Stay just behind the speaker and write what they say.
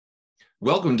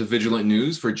Welcome to Vigilant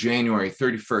News for January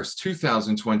 31st,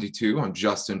 2022. I'm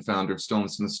Justin, founder of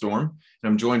Stillness in the Storm, and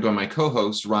I'm joined by my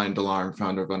co-host, Ryan Delarm,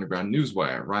 founder of Underground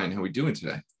Newswire. Ryan, how are we doing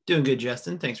today? Doing good,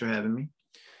 Justin. Thanks for having me.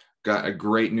 Got a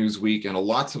great news week and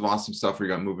lots of awesome stuff we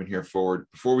got moving here forward.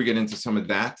 Before we get into some of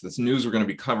that, this news we're going to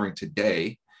be covering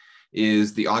today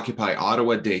is the Occupy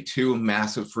Ottawa Day 2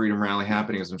 massive freedom rally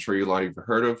happening, as I'm sure a lot of you have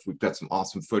heard of. We've got some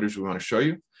awesome footage we want to show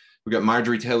you. We've got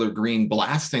Marjorie Taylor Greene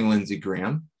blasting Lindsey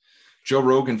Graham. Joe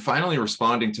Rogan finally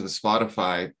responding to the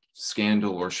Spotify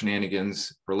scandal or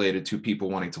shenanigans related to people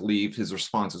wanting to leave. His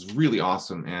response is really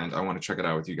awesome, and I want to check it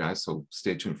out with you guys, so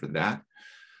stay tuned for that.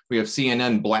 We have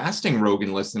CNN blasting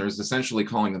Rogan listeners, essentially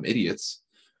calling them idiots.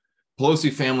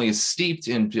 Pelosi family is steeped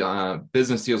in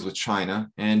business deals with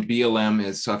China, and BLM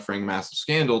is suffering massive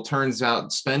scandal. Turns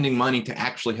out spending money to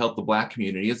actually help the Black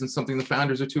community isn't something the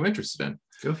founders are too interested in.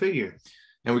 Go figure.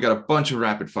 And we got a bunch of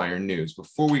rapid fire news.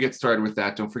 Before we get started with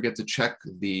that, don't forget to check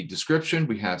the description.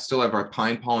 We still have our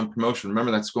pine pollen promotion.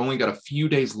 Remember, that's only got a few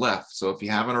days left. So if you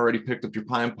haven't already picked up your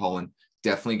pine pollen,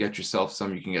 definitely get yourself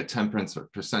some. You can get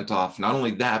 10% off. Not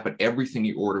only that, but everything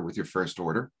you order with your first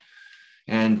order.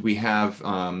 And we have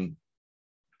our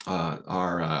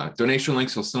donation link,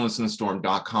 so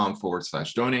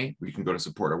stillnessinthestorm.com/donate, where you can go to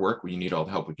support our work, where you need all the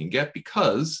help we can get,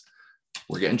 because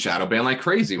we're getting shadow banned like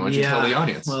crazy. Why don't you tell the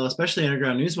audience? Well, especially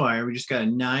Underground Newswire, we just got a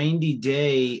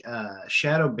 90-day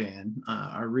shadow ban.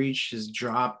 Our reach has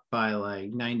dropped by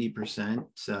like 90%.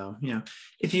 So,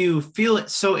 if you feel it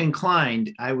so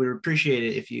inclined, I would appreciate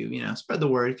it if you, spread the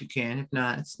word if you can. If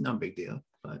not, it's no big deal,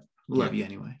 but we love you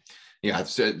anyway. Yeah,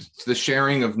 it's the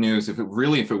sharing of news. If it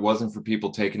wasn't for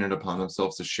people taking it upon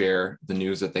themselves to share the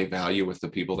news that they value with the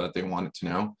people that they want it to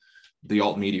know, the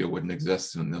alt media wouldn't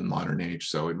exist in the modern age.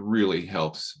 So it really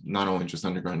helps not only just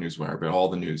Underground Newswire, but all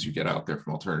the news you get out there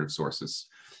from alternative sources.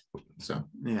 So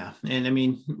yeah, and I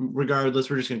mean, regardless,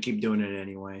 we're just going to keep doing it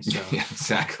anyway. So yeah,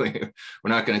 exactly. We're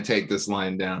not going to take this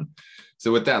line down.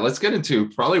 So with that, let's get into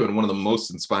probably one of the most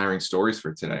inspiring stories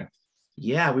for today.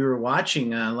 Yeah, we were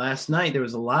watching last night. There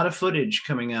was a lot of footage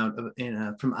coming out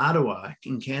from Ottawa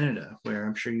in Canada, where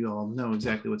I'm sure you all know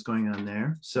exactly what's going on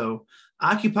there. So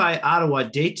Occupy Ottawa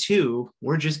Day 2,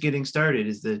 we're just getting started,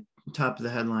 is the top of the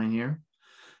headline here.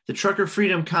 The Trucker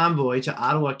Freedom Convoy to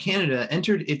Ottawa, Canada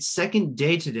entered its second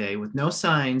day today with no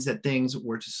signs that things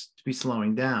were to be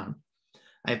slowing down.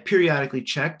 I have periodically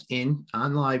checked in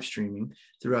on live streaming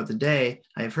throughout the day.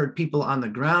 I have heard people on the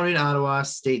ground in Ottawa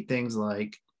state things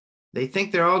like, they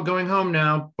think they're all going home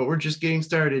now, but we're just getting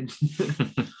started.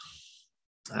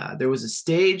 There was a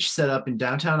stage set up in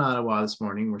downtown Ottawa this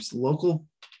morning where local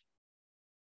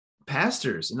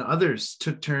pastors and others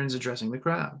took turns addressing the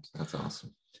crowd. That's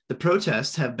awesome. The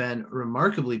protests have been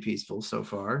remarkably peaceful so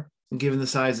far, and given the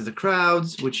size of the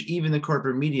crowds, which even the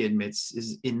corporate media admits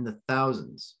is in the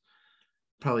thousands,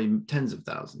 probably tens of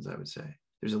thousands, I would say.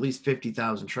 There's at least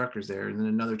 50,000 truckers there, and then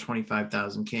another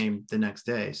 25,000 came the next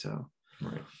day. So.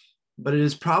 Right. But it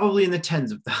is probably in the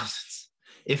tens of thousands,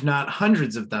 if not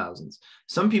hundreds of thousands.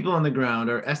 Some people on the ground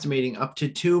are estimating up to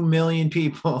 2 million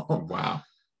people. Wow.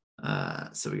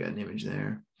 So we got an image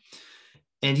there.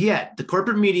 And yet, the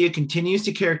corporate media continues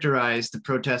to characterize the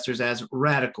protesters as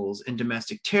radicals and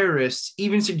domestic terrorists,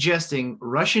 even suggesting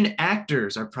Russian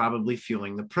actors are probably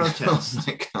fueling the protests. Oh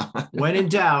my God. When in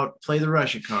doubt, play the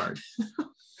Russia card.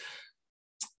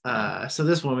 So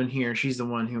this woman here, she's the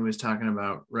one who was talking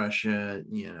about Russia.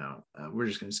 We're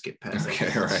just going to skip past that.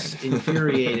 Okay, right. It's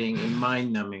infuriating and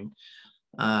mind-numbing.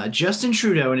 Justin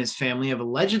Trudeau and his family have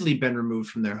allegedly been removed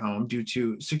from their home due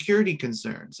to security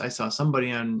concerns. I saw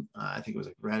somebody on, I think it was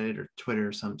like Reddit or Twitter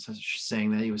or something, saying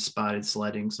that he was spotted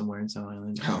sledding somewhere in South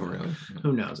Island. Oh, really?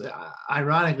 Who knows?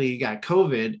 Ironically, he got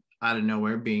COVID out of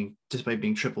nowhere, despite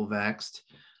being triple vaxxed.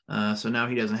 So now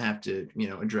he doesn't have to,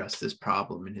 address this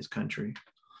problem in his country.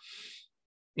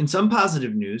 In some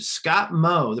positive news, Scott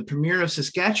Moe, the premier of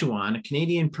Saskatchewan, a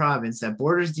Canadian province that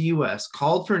borders the U.S.,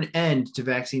 called for an end to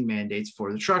vaccine mandates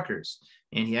for the truckers.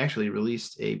 And he actually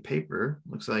released a paper.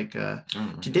 Looks like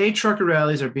today, trucker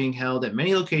rallies are being held at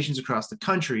many locations across the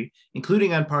country,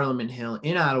 including on Parliament Hill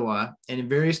in Ottawa and in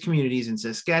various communities in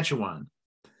Saskatchewan.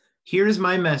 Here is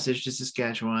my message to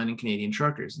Saskatchewan and Canadian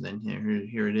truckers. And then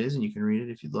here it is, and you can read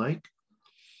it if you'd like.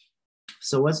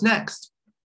 So what's next?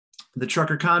 The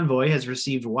trucker convoy has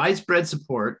received widespread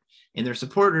support, and their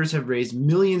supporters have raised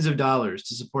millions of dollars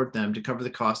to support them to cover the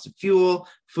cost of fuel,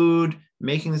 food,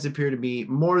 making this appear to be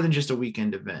more than just a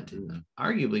weekend event, and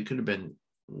arguably could have been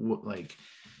like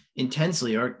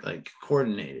intensely or like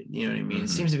coordinated. You know what I mean? Mm-hmm. It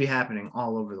seems to be happening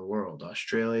all over the world,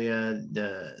 Australia,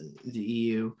 the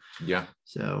EU. Yeah.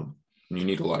 So you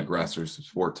need a lot of grassroots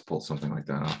support to pull something like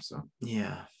that off. So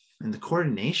yeah. And the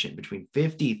coordination between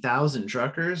 50,000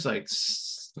 truckers, like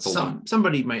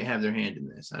somebody might have their hand in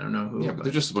this. I don't know who. Yeah, but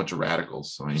they're just a bunch of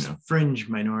radicals. So, fringe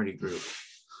minority group.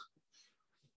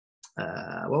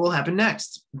 What will happen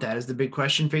next? That is the big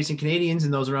question facing Canadians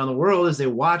and those around the world as they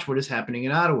watch what is happening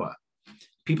in Ottawa.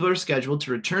 People are scheduled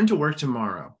to return to work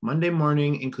tomorrow, Monday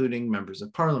morning, including members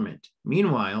of parliament.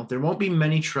 Meanwhile, there won't be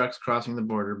many trucks crossing the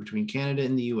border between Canada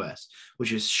and the US,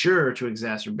 which is sure to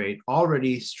exacerbate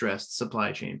already stressed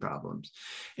supply chain problems.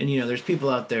 And, there's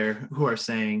people out there who are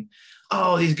saying,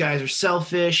 oh, these guys are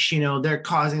selfish, they're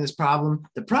causing this problem.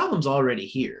 The problem's already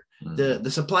here. The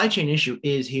supply chain issue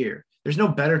is here. There's no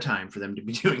better time for them to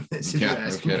be doing this. Yeah,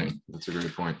 no kidding. That's a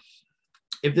great point.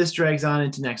 If this drags on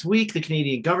into next week, the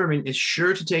Canadian government is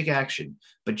sure to take action,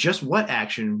 but just what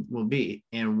action will be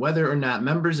and whether or not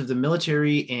members of the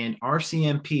military and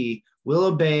RCMP will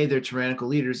obey their tyrannical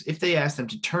leaders if they ask them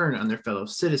to turn on their fellow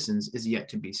citizens is yet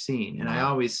to be seen. And I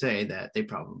always say that they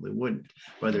probably wouldn't,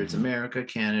 whether it's America,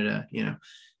 Canada,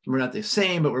 we're not the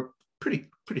same, but we're pretty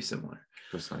similar.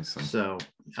 Precisely. So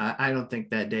I don't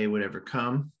think that day would ever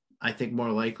come. I think more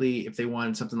likely if they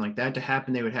wanted something like that to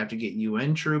happen, they would have to get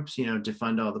UN troops,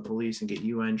 defund all the police and get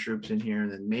UN troops in here.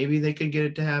 And then maybe they could get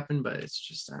it to happen, but it's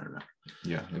just, I don't know.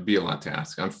 Yeah, it'd be a lot to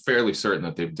ask. I'm fairly certain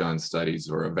that they've done studies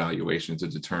or evaluations to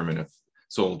determine if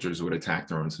soldiers would attack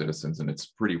their own citizens, and it's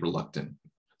pretty reluctant.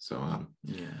 So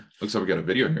yeah, looks like we got a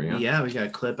video here. Yeah, we got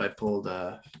a clip I pulled.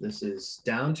 This is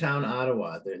downtown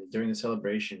Ottawa during the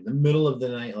celebration, in the middle of the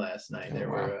night last night. There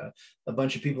were a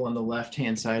bunch of people on the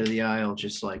left-hand side of the aisle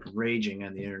just like raging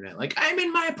on the internet, like, I'm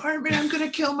in my apartment, I'm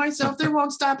gonna kill myself, they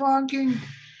won't stop honking.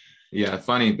 Yeah,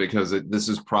 funny because this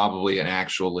is probably an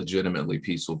actual legitimately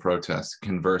peaceful protest,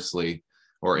 conversely,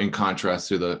 or in contrast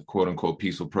to the quote unquote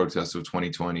peaceful protests of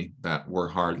 2020 that were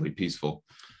hardly peaceful.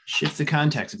 Shift the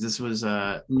context. If this was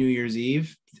New Year's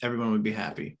Eve, everyone would be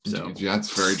happy. So yeah,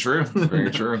 that's very true.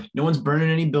 Very true. No one's burning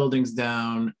any buildings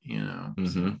down,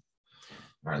 Mm-hmm. All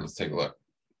right, let's take a look.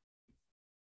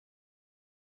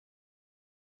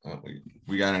 Oh,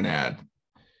 we got an ad.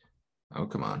 Oh,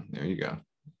 come on. There you go.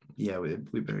 Yeah, we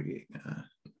better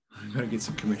get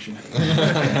some commission.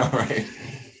 All right.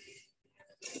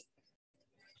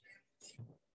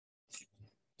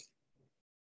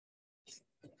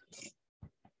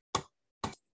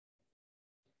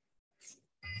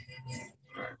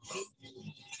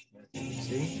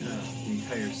 See, the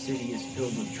entire city is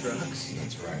filled with trucks.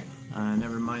 That's right.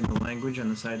 Never mind the language on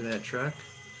the side of that truck.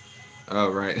 Oh,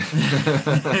 right.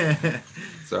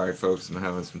 Sorry, folks. I'm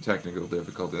having some technical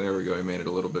difficulty. There we go. I made it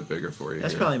a little bit bigger for you.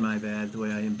 That's probably my bad, the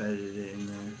way I embedded it in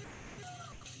there.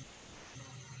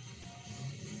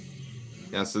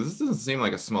 Yeah, so this doesn't seem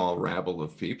like a small rabble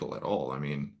of people at all. I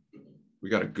mean, we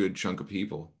got a good chunk of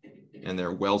people, and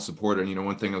they're well supported.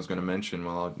 One thing I was going to mention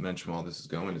while this is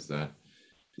going is that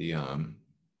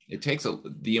it takes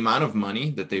the amount of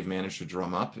money that they've managed to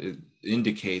drum up, it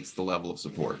indicates the level of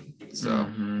support. So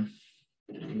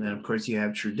and then of course you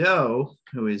have Trudeau,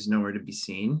 who is nowhere to be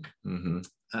seen,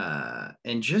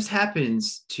 and just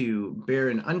happens to bear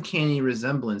an uncanny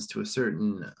resemblance to a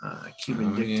certain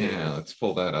Cuban dictator. Yeah, let's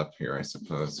pull that up here, I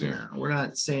suppose. Yeah, we're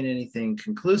not saying anything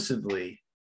conclusively,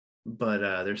 but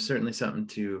there's certainly something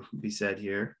to be said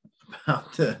here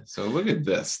about So look at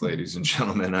this, ladies and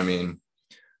gentlemen. I mean,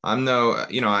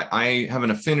 I have an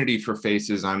affinity for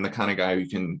faces. I'm the kind of guy who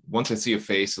can, once I see a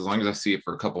face, as long as I see it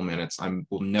for a couple minutes,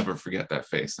 will never forget that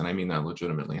face. And I mean that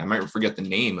legitimately. I might forget the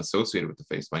name associated with the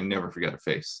face, but I never forget a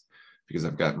face because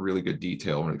I've got really good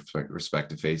detail with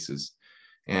respect to faces.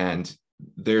 And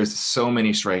there's so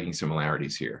many striking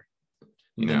similarities here.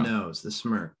 The nose, the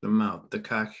smirk, the mouth, the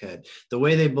cockhead, the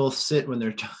way they both sit when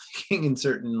they're talking in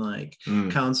certain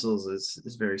councils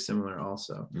is very similar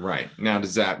also. Right. Now,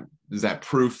 is that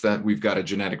proof that we've got a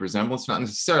genetic resemblance? Not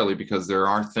necessarily, because there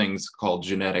are things called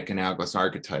genetic analogous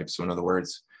archetypes. So in other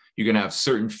words, you can have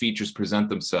certain features present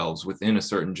themselves within a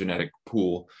certain genetic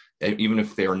pool, even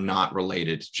if they are not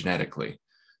related genetically.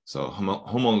 So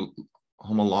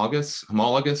homologous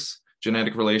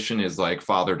genetic relation is like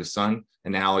father to son.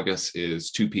 Analogous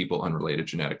is two people unrelated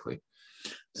genetically.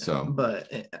 So,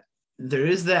 but there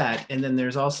is that, and then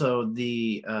there's also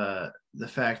the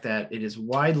fact that it is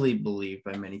widely believed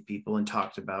by many people and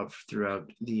talked about throughout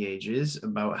the ages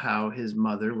about how his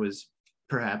mother was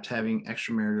perhaps having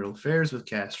extramarital affairs with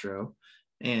Castro,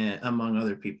 and among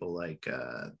other people like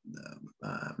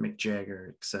Mick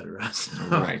Jagger, etc. So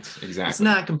right, exactly. It's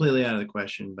not completely out of the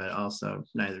question, but also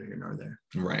neither here nor there.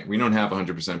 Right. We don't have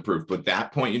 100% proof, but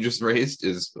that point you just raised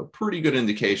is a pretty good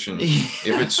indication, if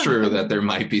it's true, that there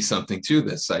might be something to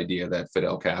this idea that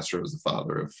Fidel Castro is the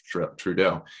father of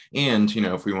Trudeau. And,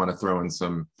 if we want to throw in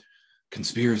some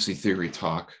conspiracy theory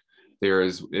talk.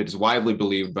 It is widely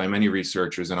believed by many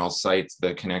researchers, and I'll cite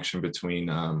the connection between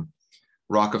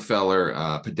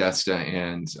Rockefeller, Podesta,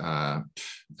 and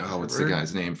what's the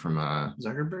guy's name from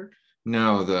Zuckerberg?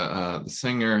 No, the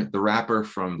singer, the rapper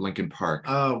from Linkin Park.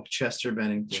 Oh, Chester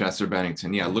Bennington. Chester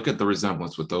Bennington. Yeah, look at the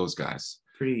resemblance with those guys.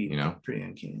 Pretty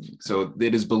uncanny. So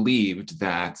it is believed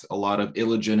that a lot of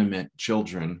illegitimate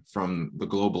children from the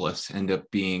globalists end up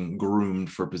being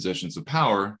groomed for positions of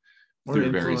power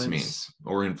through various means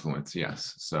or influence.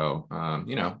 Yes. So,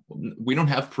 we don't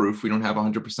have proof. We don't have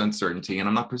 100% certainty, and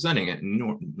I'm not presenting it,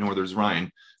 nor there's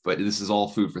Ryan, but this is all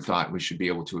food for thought. We should be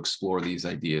able to explore these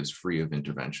ideas free of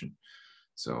intervention.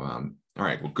 So, all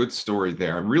right. Well, good story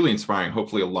there. I'm really inspiring.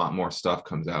 Hopefully a lot more stuff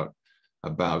comes out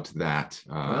about that.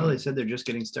 Well, they said they're just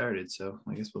getting started, so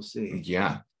I guess we'll see.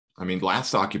 Yeah. I mean,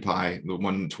 last Occupy, the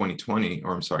one in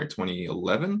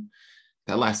 2011,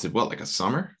 that lasted what, like a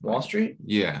summer? Wall Street?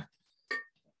 Yeah.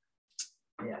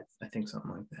 Yeah, I think something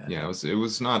like that. Yeah, it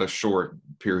was not a short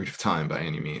period of time by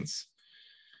any means.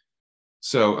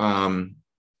 So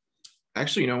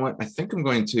actually, you know what? I think I'm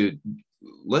going to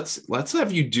let's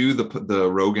have you do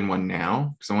the Rogan one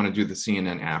now, because I want to do the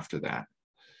CNN after that.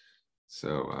 So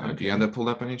okay. Do you have that pulled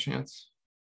up any chance?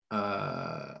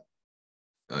 Oh,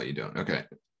 you don't. Okay.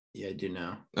 Yeah, I do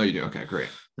now. Oh, you do. Okay, great.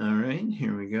 All right,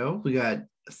 here we go. We got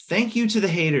thank you to the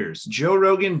haters. Joe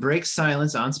Rogan breaks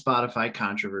silence on Spotify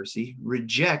controversy,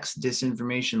 rejects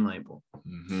disinformation label.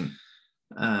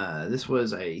 Mm-hmm. This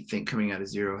was, I think, coming out of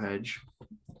Zero Hedge.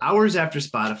 Hours after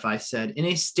Spotify said in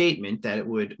a statement that it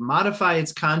would modify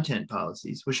its content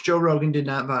policies, which Joe Rogan did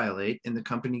not violate, and the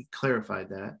company clarified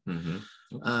that,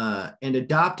 and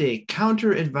adopt a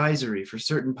counter advisory for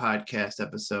certain podcast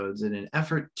episodes in an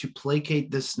effort to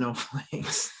placate the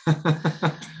snowflakes.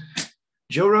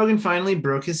 Joe Rogan finally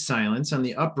broke his silence on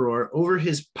the uproar over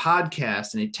his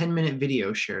podcast in a 10-minute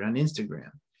video shared on Instagram.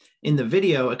 In the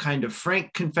video, a kind of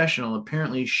frank confessional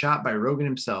apparently shot by Rogan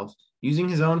himself using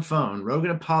his own phone,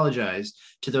 Rogan apologized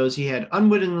to those he had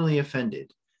unwittingly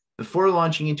offended before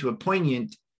launching into a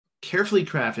poignant, carefully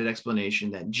crafted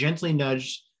explanation that gently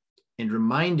nudged and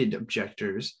reminded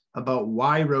objectors about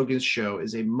why Rogan's show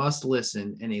is a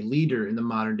must-listen and a leader in the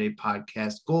modern-day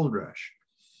podcast gold rush.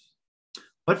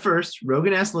 But first,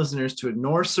 Rogan asked listeners to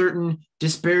ignore certain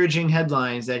disparaging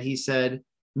headlines that he said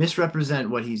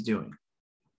misrepresent what he's doing.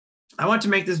 I want to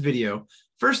make this video,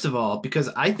 first of all, because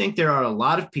I think there are a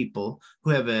lot of people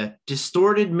who have a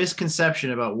distorted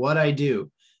misconception about what I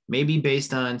do, maybe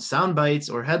based on sound bites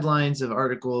or headlines of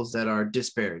articles that are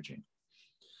disparaging.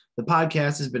 The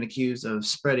podcast has been accused of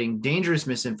spreading dangerous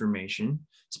misinformation,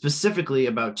 specifically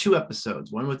about 2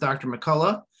 episodes, one with Dr.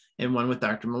 McCullough and one with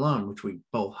Dr. Malone, which we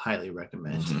both highly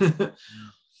recommend. Mm-hmm.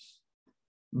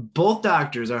 Both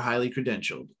doctors are highly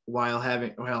credentialed while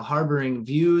harboring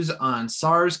views on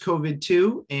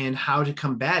SARS-CoV-2 and how to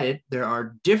combat it. They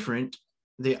are different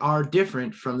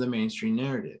from the mainstream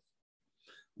narrative.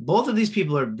 Both of these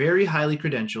people are very highly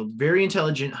credentialed, very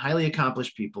intelligent, highly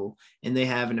accomplished people, and they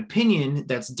have an opinion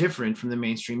that's different from the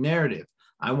mainstream narrative.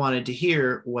 I wanted to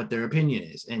hear what their opinion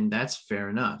is, and that's fair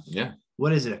enough. Yeah.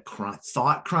 What is it?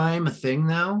 Thought crime, a thing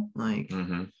now?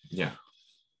 Yeah.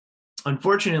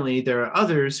 Unfortunately, there are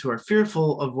others who are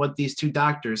fearful of what these 2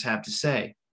 doctors have to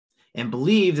say and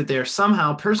believe that they are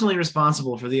somehow personally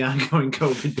responsible for the ongoing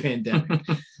COVID pandemic,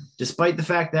 despite the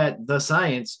fact that the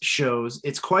science shows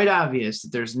it's quite obvious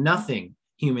that there's nothing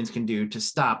humans can do to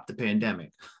stop the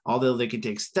pandemic, although they can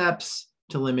take steps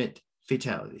to limit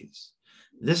fatalities.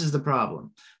 This is the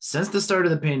problem. Since the start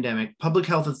of the pandemic, public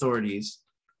health authorities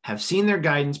have seen their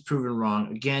guidance proven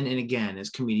wrong again and again,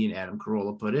 as comedian Adam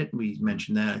Carolla put it. We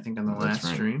mentioned that, I think, on the last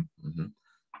stream.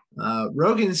 Mm-hmm.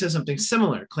 Rogan says something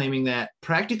similar, claiming that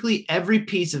practically every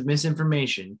piece of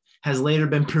misinformation has later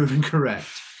been proven correct.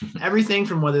 Everything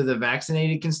from whether the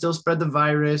vaccinated can still spread the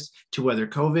virus to whether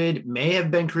COVID may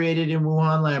have been created in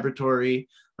Wuhan laboratory,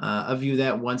 a view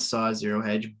that once saw Zero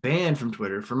Hedge banned from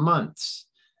Twitter for months.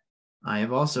 I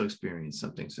have also experienced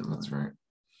something similar. That's right.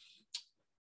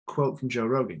 Quote from Joe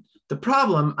Rogan. The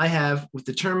problem I have with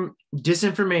the term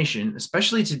disinformation,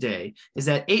 especially today, is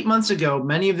that 8 months ago,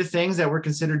 many of the things that were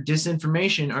considered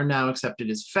disinformation are now accepted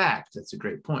as fact. That's a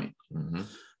great point. Mm-hmm.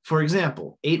 For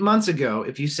example, 8 months ago,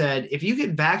 if you said, if you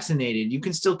get vaccinated, you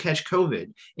can still catch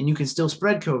COVID and you can still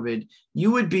spread COVID,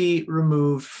 you would be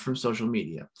removed from social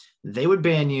media. They would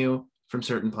ban you from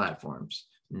certain platforms.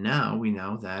 Now we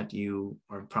know that you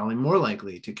are probably more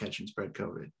likely to catch and spread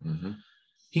COVID. Mm-hmm.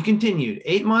 He continued,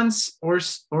 8 months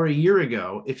or a year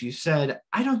ago, if you said,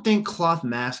 I don't think cloth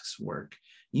masks work,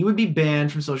 you would be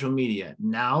banned from social media.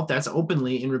 Now that's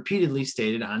openly and repeatedly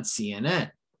stated on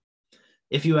CNN.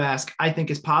 If you ask, I think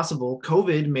it's possible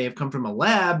COVID may have come from a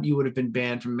lab, you would have been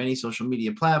banned from many social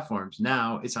media platforms.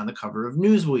 Now it's on the cover of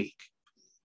Newsweek.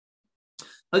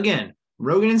 Again,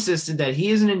 Rogan insisted that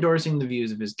he isn't endorsing the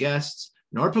views of his guests,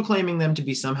 nor proclaiming them to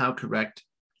be somehow correct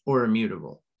or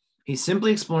immutable. He's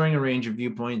simply exploring a range of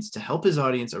viewpoints to help his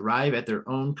audience arrive at their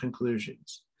own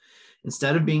conclusions,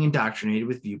 instead of being indoctrinated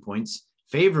with viewpoints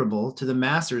favorable to the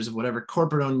masters of whatever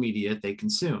corporate-owned media they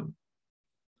consume.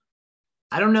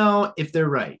 I don't know if they're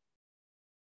right.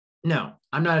 No,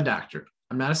 I'm not a doctor.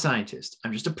 I'm not a scientist.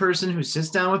 I'm just a person who sits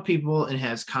down with people and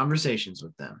has conversations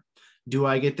with them. Do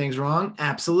I get things wrong?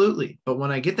 Absolutely. But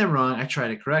when I get them wrong, I try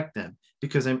to correct them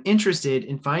because I'm interested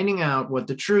in finding out what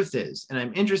the truth is. And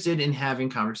I'm interested in having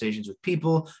conversations with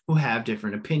people who have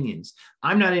different opinions.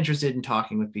 I'm not interested in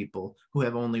talking with people who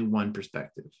have only one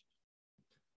perspective.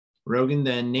 Rogan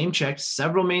then name-checked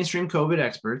several mainstream COVID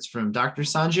experts, from Dr.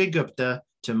 Sanjay Gupta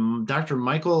to Dr.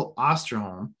 Michael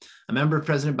Osterholm, a member of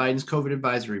President Biden's COVID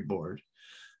advisory board,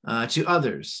 to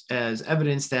others, as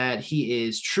evidence that he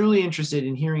is truly interested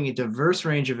in hearing a diverse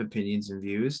range of opinions and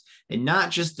views, and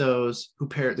not just those who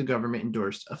parrot the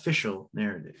government-endorsed official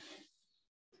narrative.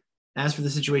 As for the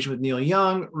situation with Neil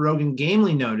Young, Rogan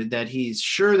gamely noted that he's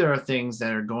sure there are things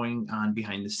that are going on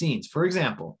behind the scenes. For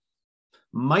example,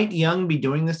 might Young be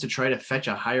doing this to try to fetch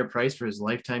a higher price for his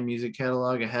lifetime music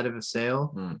catalog ahead of a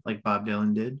sale, like Bob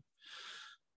Dylan did?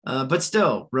 But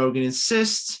still, Rogan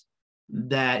insists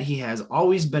that he has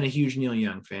always been a huge Neil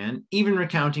Young fan, even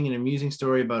recounting an amusing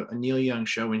story about a Neil Young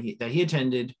show that he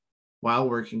attended while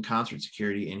working concert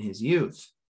security in his youth.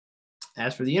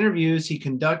 As for the interviews he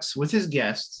conducts with his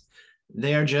guests,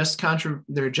 they're just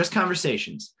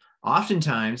conversations.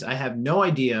 Oftentimes, I have no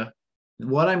idea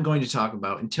what I'm going to talk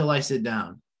about until I sit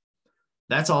down.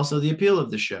 That's also the appeal of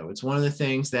the show. It's one of the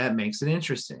things that makes it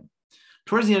interesting.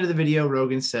 Towards the end of the video,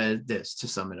 Rogan said this to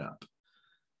sum it up.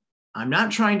 I'm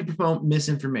not trying to promote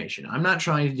misinformation. I'm not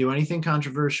trying to do anything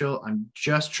controversial. I'm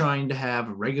just trying to have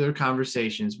regular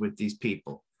conversations with these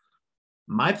people.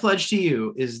 My pledge to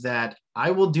you is that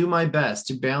I will do my best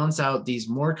to balance out these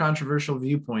more controversial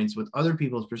viewpoints with other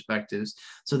people's perspectives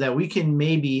so that we can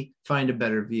maybe find a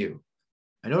better view.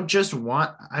 I don't just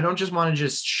want to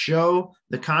just show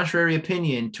the contrary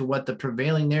opinion to what the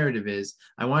prevailing narrative is.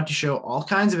 I want to show all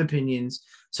kinds of opinions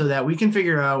so that we can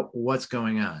figure out what's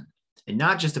going on. And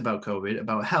not just about COVID,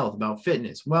 about health, about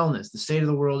fitness, wellness, the state of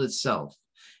the world itself.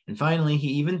 And finally, he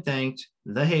even thanked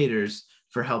the haters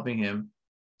for helping him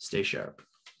stay sharp.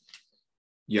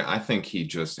 Yeah, I think he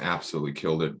just absolutely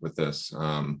killed it with this.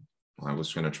 I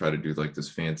was going to try to do like this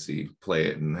fancy play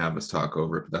it and have us talk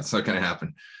over it, but that's not going to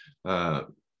happen.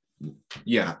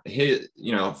 Yeah,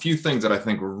 a few things that I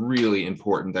think were really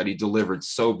important that he delivered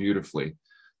so beautifully.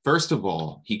 First of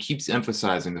all, he keeps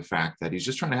emphasizing the fact that he's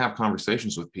just trying to have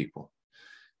conversations with people.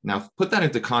 Now, put that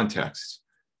into context.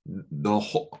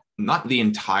 Not the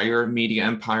entire media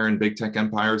empire and big tech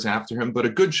empire is after him, but a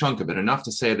good chunk of it, enough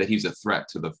to say that he's a threat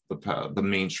to the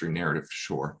mainstream narrative for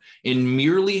sure. And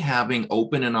merely having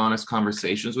open and honest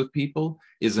conversations with people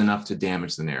is enough to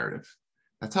damage the narrative.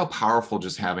 That's how powerful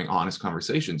just having honest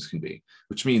conversations can be,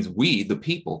 which means we, the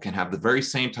people, can have the very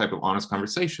same type of honest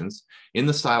conversations in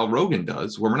the style Rogan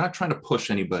does, where we're not trying to push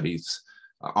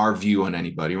our view on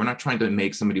anybody. We're not trying to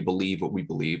make somebody believe what we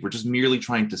believe. We're just merely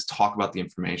trying to talk about the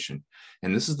information.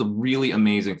 And this is the really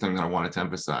amazing thing that I wanted to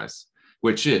emphasize,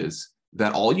 which is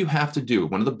that all you have to do,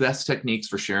 one of the best techniques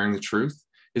for sharing the truth,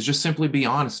 is just simply be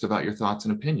honest about your thoughts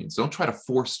and opinions. Don't try to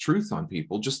force truth on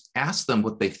people. Just ask them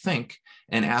what they think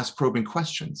and ask probing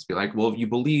questions. Be like, well, if you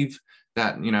believe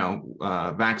that,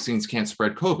 vaccines can't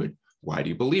spread COVID, why do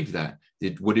you believe that?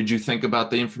 What did you think about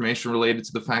the information related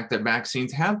to the fact that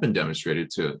vaccines have been demonstrated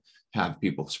to have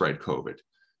people spread COVID?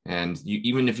 And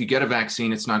even if you get a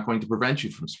vaccine, it's not going to prevent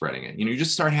you from spreading it. You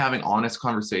just start having honest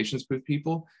conversations with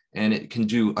people, and it can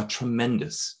do a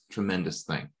tremendous, tremendous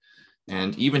thing.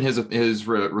 And even his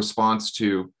response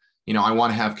to, I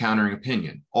want to have countering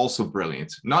opinion, also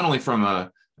brilliant. Not only from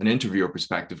an interviewer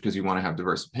perspective, because you want to have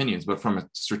diverse opinions, but from a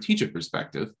strategic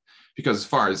perspective, because as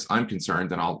far as I'm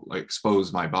concerned, and I'll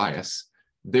expose my bias,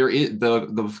 the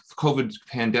COVID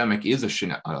pandemic is a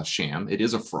sham. It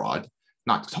is a fraud,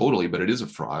 not totally, but it is a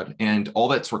fraud. And all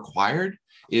that's required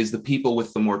is the people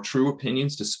with the more true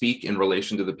opinions to speak in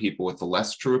relation to the people with the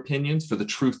less true opinions for the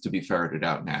truth to be ferreted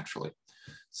out naturally.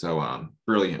 So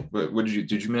brilliant. But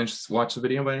did you manage to watch the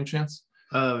video by any chance?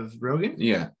 Of Rogan?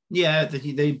 Yeah. Yeah,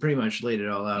 they pretty much laid it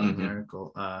all out in the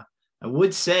article. I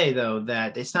would say, though,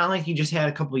 that it's not like you just had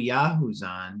a couple of yahoos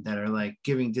on that are like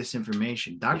giving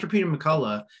disinformation. Dr. Peter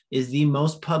McCullough is the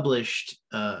most published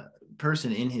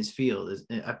person in his field is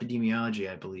epidemiology,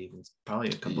 I believe. It's probably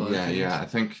a couple other things. I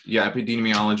think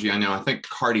epidemiology. I know. I think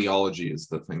cardiology is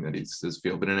the thing that he's his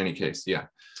field. But in any case, yeah.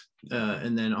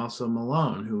 And then also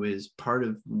Malone, who is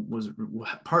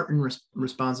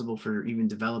responsible for even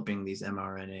developing these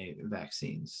mRNA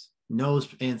vaccines, knows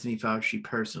Anthony Fauci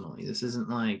personally. This isn't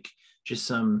like just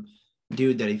some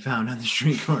dude that he found on the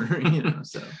street corner,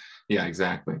 so. Yeah,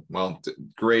 exactly. Well,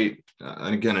 great.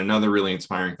 And again, another really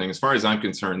inspiring thing. As far as I'm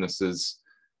concerned, this is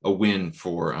a win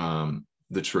for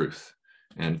the truth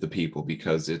and the people,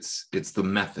 because it's the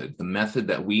method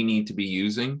that we need to be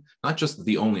using, not just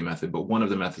the only method, but one of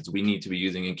the methods we need to be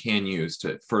using and can use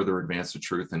to further advance the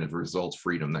truth and as a result,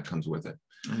 freedom that comes with it.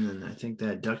 And then I think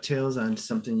that dovetails on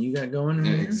something you got going.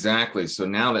 Yeah, exactly. So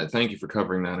now that, thank you for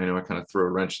covering that. I know I kind of threw a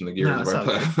wrench in the gears.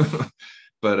 No,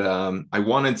 but I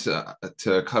wanted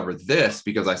to cover this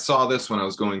because I saw this when I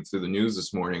was going through the news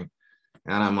this morning,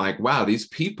 and I'm like, wow, these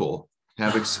people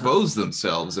have exposed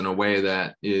themselves in a way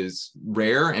that is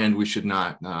rare, and we should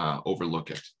not overlook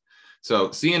it. So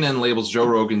CNN labels Joe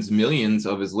Rogan's millions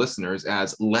of his listeners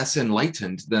as less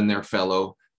enlightened than their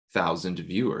fellow 1,000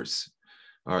 viewers.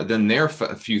 Than their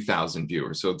few thousand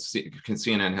viewers. So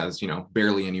CNN has,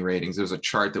 barely any ratings. There's a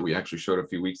chart that we actually showed a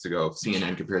few weeks ago of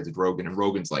CNN compared to Rogan, and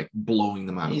Rogan's like blowing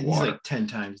them out of the water. He's like 10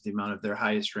 times the amount of their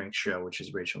highest ranked show, which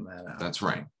is Rachel Maddow. That's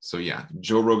right. So yeah,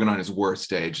 Joe Rogan on his worst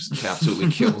day just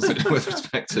absolutely kills it with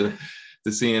respect to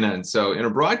the CNN. So in a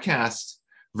broadcast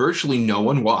virtually no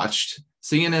one watched,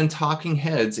 CNN talking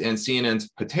heads and CNN's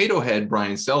potato head,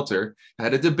 Brian Stelter,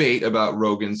 had a debate about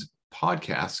Rogan's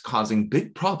podcast causing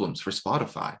big problems for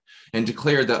Spotify, and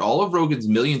declared that all of Rogan's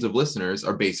millions of listeners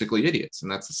are basically idiots.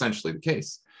 And that's essentially the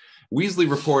case.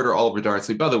 Weasley reporter Oliver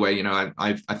Darcy, by the way,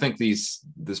 I think these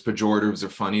pejoratives are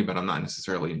funny, but I'm not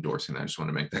necessarily endorsing that. I just want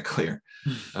to make that clear.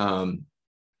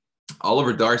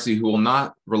 Oliver Darcy, who will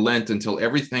not relent until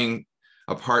everything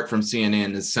apart from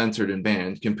CNN is censored and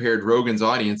banned, compared Rogan's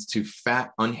audience to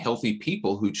fat, unhealthy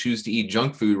people who choose to eat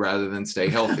junk food rather than stay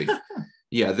healthy.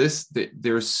 Yeah, there's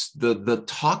the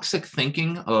toxic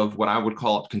thinking of what I would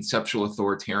call conceptual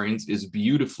authoritarians is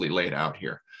beautifully laid out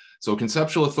here. So a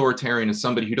conceptual authoritarian is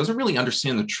somebody who doesn't really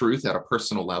understand the truth at a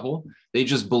personal level. They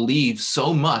just believe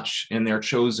so much in their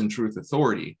chosen truth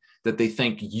authority that they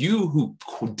think you who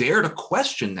dare to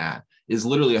question that is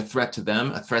literally a threat to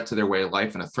them, a threat to their way of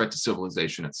life, and a threat to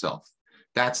civilization itself.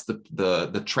 That's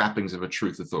the trappings of a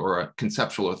or a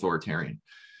conceptual authoritarian.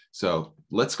 So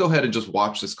let's go ahead and just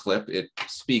watch this clip. It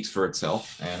speaks for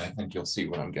itself, and I think you'll see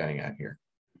what I'm getting at here.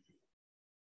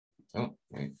 Oh,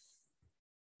 wait.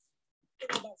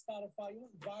 About Spotify, you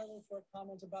went viral for a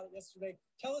comment about it yesterday.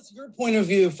 Tell us your point of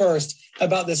view first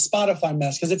about this Spotify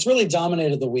mess, because it's really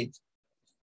dominated the week.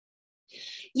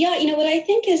 Yeah, what I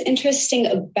think is interesting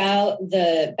about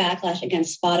the backlash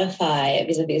against Spotify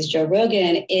vis-a-vis Joe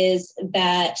Rogan is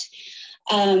that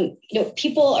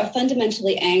people are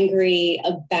fundamentally angry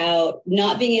about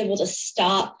not being able to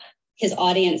stop his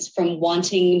audience from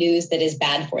wanting news that is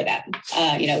bad for them,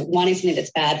 wanting something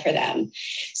that's bad for them.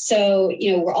 So,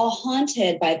 we're all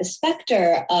haunted by the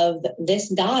specter of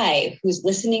this guy who's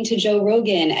listening to Joe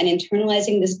Rogan and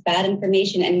internalizing this bad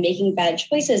information and making bad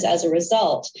choices as a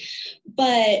result.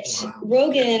 But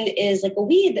Rogan is like a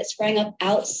weed that sprang up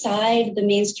outside the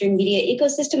mainstream media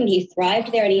ecosystem, and he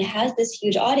thrived there, and he has this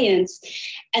huge audience.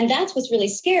 And that's what's really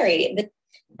scary.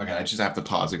 Okay, I just have to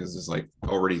pause it because there's like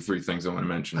already 3 things I want to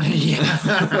mention.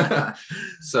 Yeah.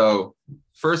 So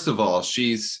first of all,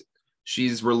 she's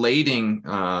relating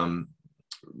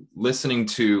listening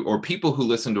to, or people who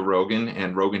listen to Rogan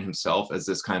and Rogan himself as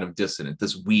this kind of dissident,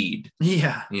 this weed.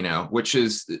 Yeah. Which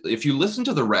is, if you listen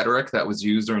to the rhetoric that was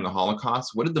used during the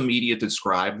Holocaust, what did the media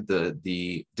describe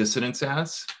the dissidents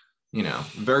as?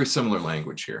 Very similar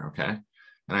language here, okay?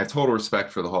 And I have total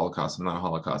respect for the Holocaust. I'm not a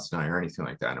Holocaust denier or anything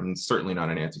like that. I'm certainly not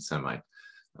an anti-Semite.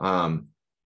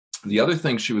 The other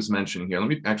thing she was mentioning here, let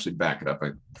me actually back it up. I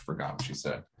forgot what she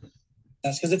said.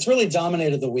 That's because it's really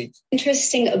dominated the week.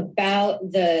 Interesting about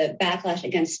the backlash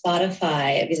against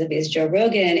Spotify vis-a-vis Joe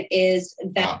Rogan is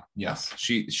that... yes,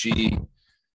 she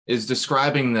is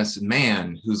describing this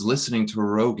man who's listening to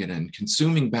Rogan and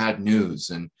consuming bad news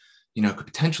and, could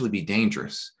potentially be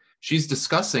dangerous. She's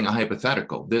discussing a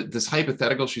hypothetical. This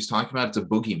hypothetical she's talking about, it's a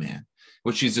boogeyman.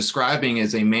 What she's describing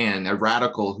is a man, a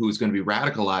radical, who is going to be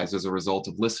radicalized as a result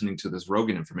of listening to this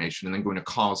Rogan information and then going to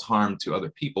cause harm to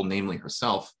other people, namely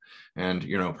herself and,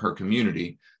 her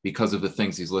community, because of the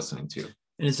things he's listening to.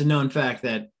 And it's a known fact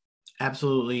that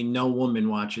absolutely no woman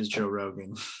watches Joe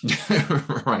Rogan.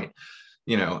 Right.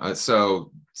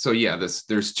 So yeah,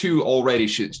 there's 2 already.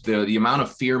 The amount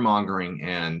of fear mongering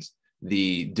and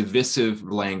the divisive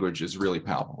language is really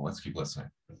palpable. Let's keep listening.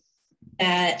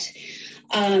 That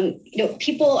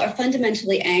people are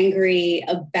fundamentally angry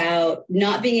about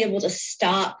not being able to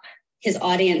stop his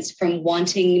audience from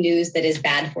wanting news that is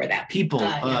bad for them. People,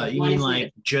 you mean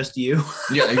like just you?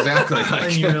 Yeah, exactly.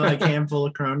 And you're like handful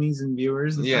of cronies and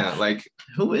viewers. And yeah, stuff. like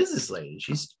who is this lady?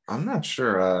 I'm not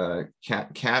sure.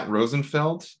 Kat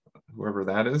Rosenfeld, whoever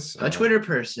that is, a Twitter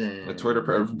person, a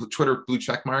Twitter blue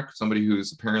check mark, somebody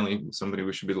who's apparently somebody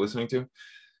we should be listening to.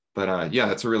 But yeah,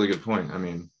 that's a really good point. I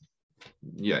mean,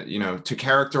 yeah, to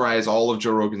characterize all of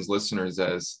Joe Rogan's listeners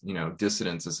as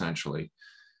dissidents essentially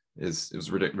is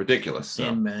ridiculous. So.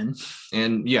 And men.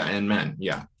 And men.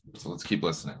 Yeah. So let's keep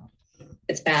listening.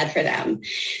 It's bad for them.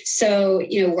 So,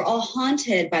 we're all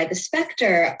haunted by the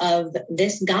specter of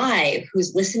this guy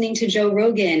who's listening to Joe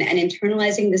Rogan and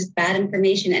internalizing this bad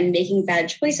information and making bad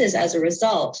choices as a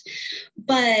result.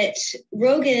 But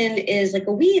Rogan is like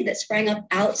a weed that sprang up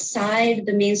outside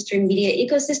the mainstream media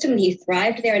ecosystem, and he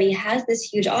thrived there, and he has this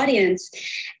huge audience.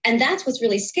 And that's what's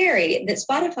really scary, that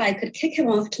Spotify could kick him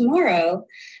off tomorrow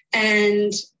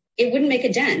and it wouldn't make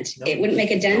a dent. Nope. It wouldn't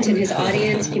make a dent in his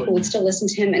audience. People would still listen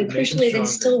to him. And crucially, they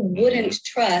still wouldn't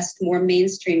trust more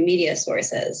mainstream media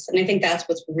sources. And I think that's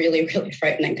what's really, really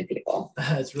frightening to people.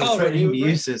 It's really frightening to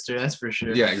you, sister. That's for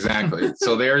sure. Yeah, exactly.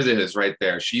 So there it is right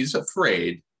there. She's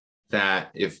afraid that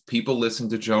if people listen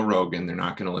to Joe Rogan, they're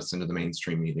not going to listen to the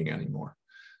mainstream media anymore.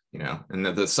 And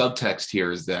the subtext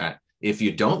here is that if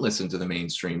you don't listen to the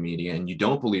mainstream media and you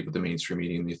don't believe what the mainstream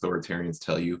media and the authoritarians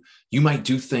tell you, you might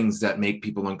do things that make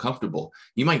people uncomfortable.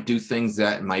 You might do things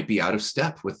that might be out of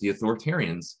step with the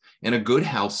authoritarians. And a good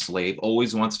house slave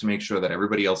always wants to make sure that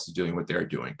everybody else is doing what they're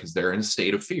doing because they're in a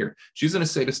state of fear. She's in a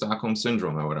state of Stockholm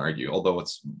syndrome, I would argue, although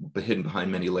it's hidden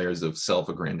behind many layers of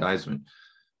self-aggrandizement.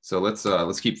 So let's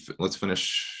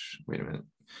finish. Wait a minute.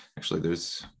 Actually,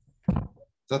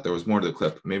 I thought there was more to the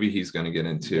clip. Maybe he's going to get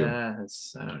into. Yeah,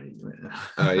 I don't even.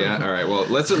 Yeah. All right. Well,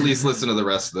 let's at least listen to the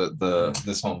rest of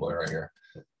this homeboy right here.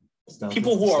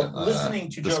 People who are listening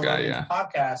to Joe Rogan's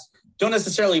podcast don't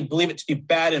necessarily believe it to be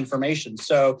bad information.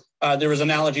 So there was an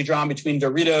analogy drawn between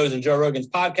Doritos and Joe Rogan's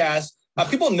podcast.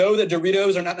 People know that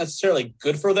Doritos are not necessarily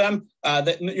good for them.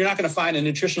 That you're not going to find a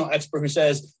nutritional expert who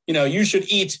says, you should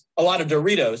eat a lot of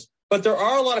Doritos. But there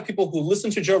are a lot of people who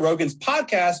listen to Joe Rogan's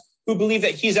podcast who believe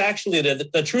that he's actually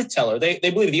the truth teller. They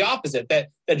believe the opposite, that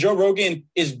Joe Rogan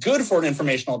is good for an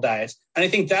informational diet. And I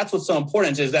think that's what's so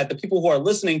important, is that the people who are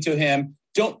listening to him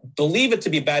don't believe it to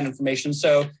be bad information.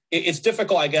 So it's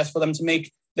difficult, I guess, for them to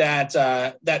make that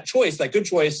choice, that good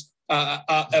choice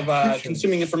of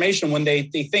consuming information when they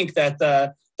think that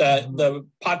the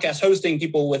podcast hosting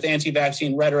people with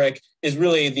anti-vaccine rhetoric is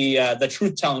really the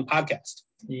truth-telling podcast.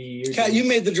 Kat, you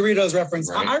made the Doritos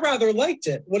reference. Right. I rather liked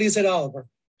it. What do you say to Oliver?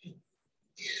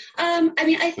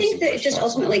 I think that it just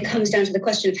ultimately comes down to the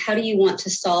question of how do you want to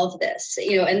solve this,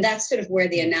 and that's sort of where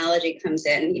the analogy comes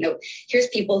in. Here's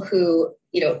people who,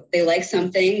 they like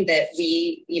something that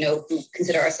we, who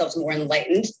consider ourselves more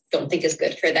enlightened, don't think is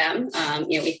good for them.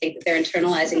 We think that they're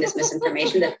internalizing this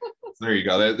misinformation. There you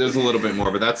go. There's a little bit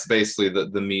more, but that's basically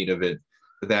the meat of it,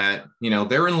 that,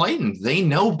 they're enlightened. They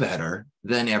know better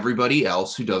than everybody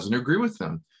else who doesn't agree with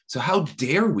them. So how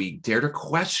dare we dare to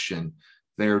question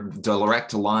their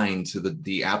direct line to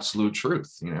the absolute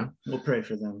truth, We'll pray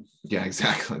for them. Yeah,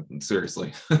 exactly.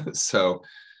 Seriously. So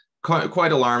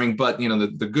quite alarming, but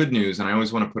the good news, and I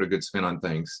always want to put a good spin on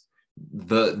things,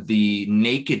 the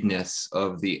nakedness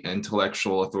of the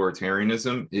intellectual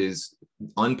authoritarianism is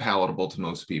unpalatable to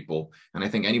most people. And I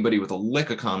think anybody with a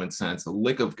lick of common sense, a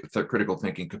lick of critical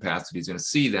thinking capacity is going to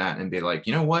see that and be like,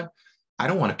 you know what? I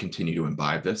don't want to continue to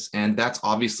imbibe this. And that's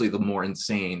obviously the more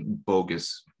insane,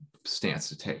 bogus stance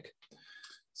to take.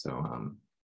 So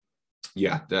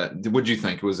what do you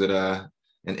think? Was it an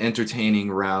entertaining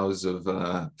rouse of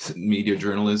media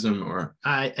journalism, or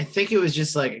I think it was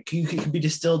just like you could be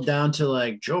distilled down to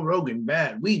like Joe Rogan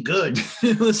bad, we good,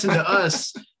 listen to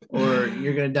us or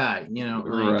you're gonna die,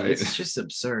 right. It's just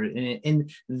absurd.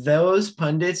 And those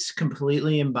pundits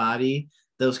completely embody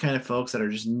those kind of folks that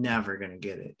are just never gonna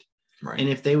get it, right? And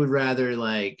if they would rather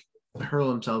like hurl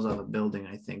themselves off a building,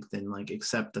 I think, than like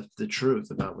accept the truth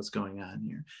about what's going on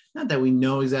here. Not that we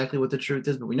know exactly what the truth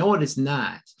is, but we know what it's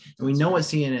not. And we know what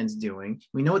CNN's doing.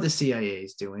 We know what the CIA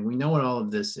is doing. We know what all of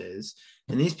this is.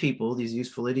 And these people, these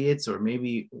useful idiots, or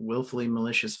maybe willfully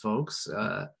malicious folks,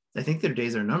 I think their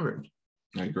days are numbered.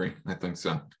 I agree. I think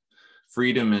so.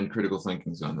 Freedom and critical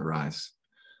thinking is on the rise.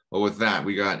 Well, with that,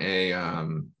 we got a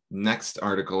next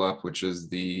article up, which is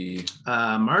the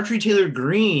Marjorie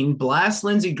Greene blasts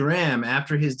Lindsey Graham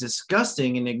after his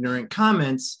disgusting and ignorant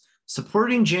comments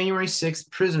supporting January 6th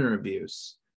prisoner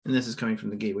abuse. And this is coming from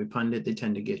the Gateway Pundit. They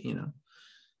tend to get,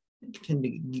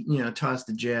 toss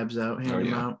the jabs out, hand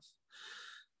them out.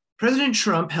 President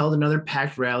Trump held another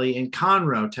packed rally in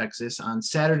Conroe, Texas on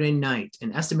Saturday night.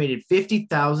 An estimated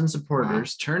 50,000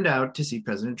 supporters turned out to see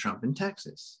President Trump in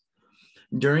Texas.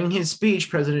 During his speech,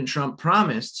 President Trump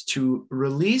promised to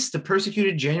release the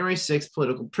persecuted January 6th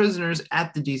political prisoners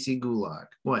at the DC Gulag.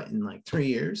 What, in like 3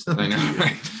 years? I know,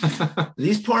 right?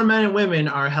 These poor men and women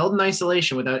are held in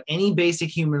isolation without any basic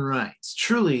human rights.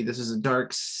 Truly, this is a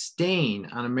dark stain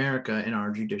on America and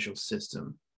our judicial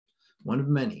system. One of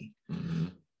many. Mm-hmm.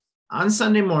 On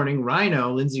Sunday morning,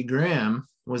 Rhino Lindsey Graham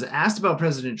was asked about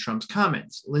President Trump's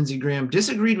comments. Lindsey Graham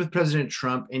disagreed with President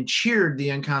Trump and cheered the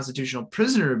unconstitutional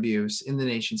prisoner abuse in the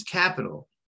nation's capital.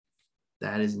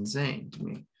 That is insane to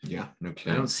me. Yeah, no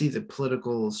kidding. I don't see the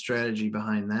political strategy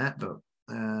behind that, but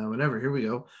whatever. Here we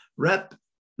go. Rep.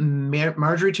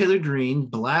 Marjorie Taylor Greene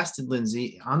blasted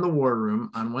Lindsey on the War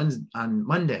Room on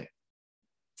Monday.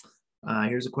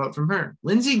 Here's a quote from her.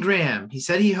 Lindsey Graham, he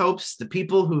said he hopes the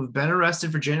people who've been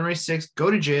arrested for January 6th go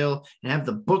to jail and have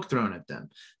the book thrown at them.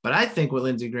 But I think what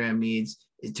Lindsey Graham needs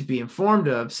is to be informed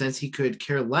of, since he could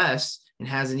care less and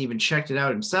hasn't even checked it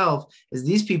out himself, is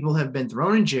these people have been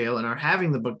thrown in jail and are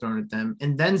having the book thrown at them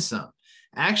and then some.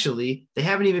 Actually, they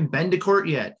haven't even been to court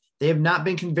yet. They have not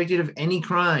been convicted of any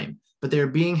crime, but they are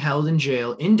being held in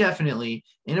jail indefinitely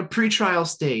in a pretrial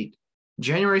state.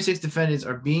 January 6th defendants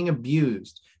are being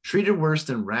abused, treated worse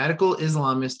than radical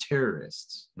Islamist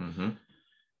terrorists. Mm-hmm.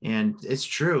 And it's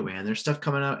true, man. There's stuff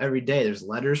coming out every day. There's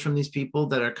letters from these people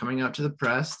that are coming out to the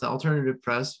press, the alternative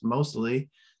press mostly,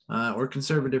 or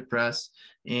conservative press,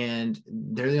 and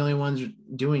they're the only ones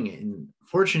doing it. And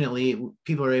fortunately,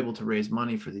 people are able to raise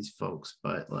money for these folks,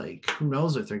 but like, who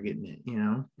knows if they're getting it,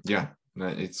 Yeah,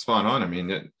 it's spot on. I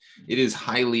mean, it is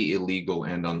highly illegal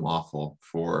and unlawful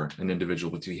for an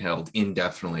individual to be held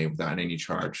indefinitely without any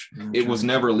charge. It was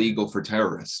never legal for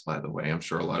terrorists, by the way. I'm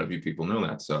sure a lot of you people know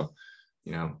that. So,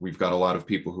 we've got a lot of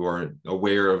people who are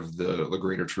aware of the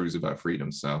greater truths about freedom.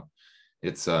 So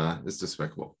it's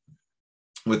despicable.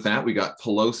 With that, we got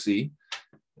Pelosi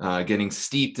getting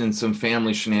steeped in some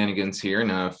family shenanigans here.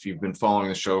 Now, if you've been following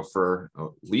the show for at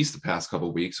least the past couple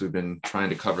of weeks, we've been trying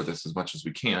to cover this as much as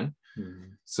we can.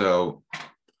 Mm-hmm. So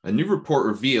a new report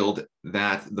revealed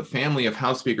that the family of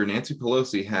House Speaker Nancy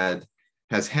Pelosi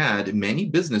has had many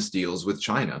business deals with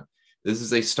China. This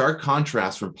is a stark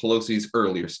contrast from Pelosi's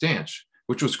earlier stance,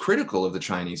 which was critical of the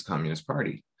Chinese Communist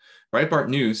Party. Breitbart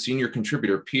News senior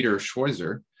contributor Peter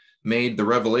Schweizer made the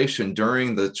revelation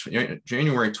during the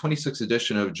January 26th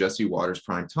edition of Jesse Watters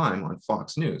Prime Time on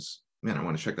Fox News. Man, I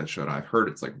want to check that show out. I've heard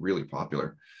it's like really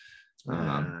popular.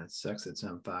 It sucks it's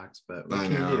on Fox, but what I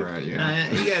can know, you do? right?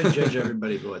 Yeah, you got to judge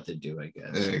everybody for what they do, I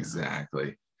guess.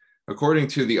 Exactly. According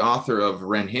to the author of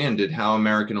Red-Handed, How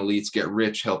American Elites Get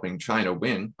Rich Helping China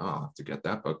Win, I'll have to get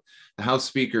that book, the House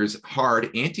Speaker's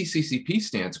hard anti-CCP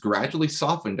stance gradually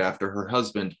softened after her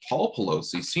husband, Paul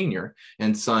Pelosi Sr.,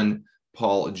 and son,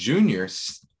 Paul Jr.,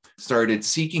 started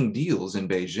seeking deals in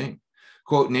Beijing.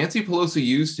 Quote, Nancy Pelosi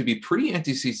used to be pretty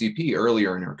anti-CCP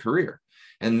earlier in her career,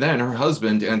 and then her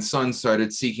husband and son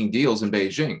started seeking deals in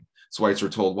Beijing, Schweitzer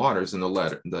told Watters in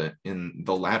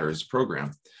the latter's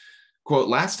program. Quote,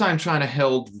 last time China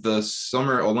held the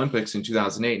Summer Olympics in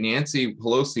 2008, Nancy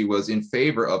Pelosi was in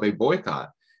favor of a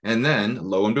boycott. And then,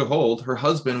 lo and behold, her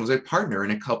husband was a partner in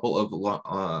a couple of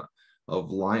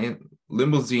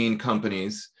limousine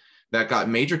companies that got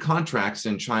major contracts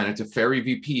in China to ferry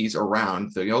VPs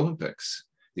around the Olympics.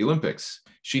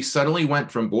 She suddenly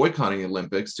went from boycotting the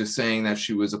Olympics to saying that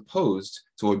she was opposed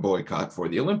to a boycott for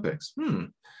the Olympics.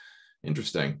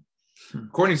 Interesting.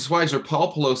 According to Schweizer,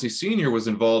 Paul Pelosi Sr. was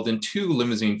involved in two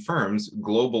limousine firms,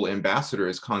 Global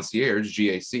Ambassadors Concierge,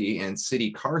 GAC, and City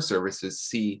Car Services,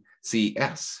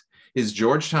 CCS. His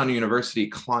Georgetown University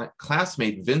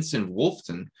classmate Vincent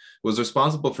Wolfton was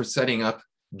responsible for setting up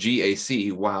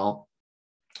GAC, while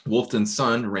Wolfton's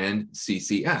son ran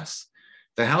CCS.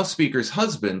 The House Speaker's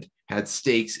husband had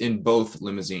stakes in both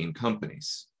limousine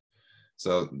companies.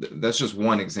 So that's just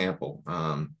one example.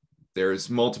 There's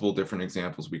multiple different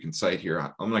examples we can cite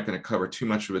here. I'm not going to cover too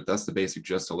much of it. That's the basic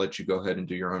gist. I'll let you go ahead and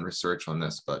do your own research on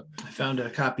this. But I found a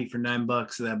copy for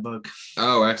 $9 of that book.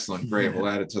 Oh, excellent. Great. We'll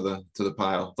add it to the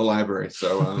pile, the library.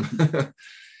 So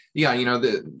yeah,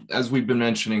 as we've been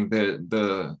mentioning,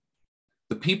 the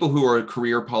people who are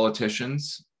career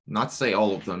politicians, not to say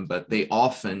all of them, but they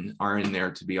often are in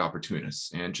there to be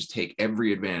opportunists and just take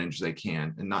every advantage they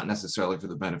can, and not necessarily for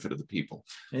the benefit of the people.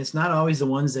 And it's not always the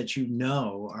ones that you're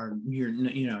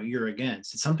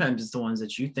against. Sometimes it's the ones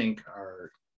that you think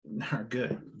are are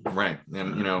good. Right.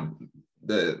 And,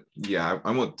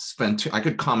 I won't spend I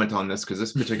could comment on this because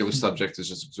this particular subject is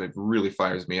just, it really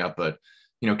fires me up. But,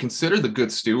 consider the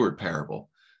good steward parable.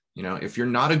 If you're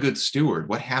not a good steward,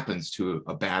 what happens to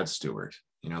a bad steward?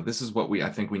 This is what I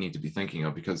think we need to be thinking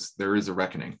of, because there is a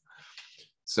reckoning.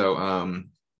 So, all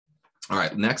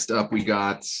right, next up, we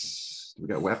got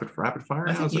rapid fire.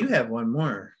 I think you have one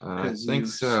more. I think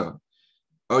so.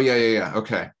 Oh, yeah.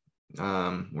 Okay.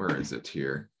 Where is it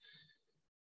here?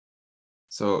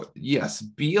 So yes,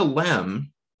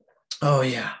 BLM. Oh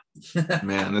yeah.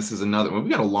 Man, this is another one. We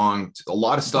got a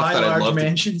lot of stuff that I'd love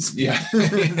mansions. Yeah,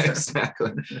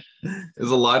 exactly.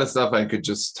 There's a lot of stuff I could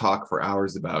just talk for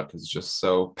hours about, because it's just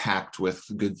so packed with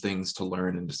good things to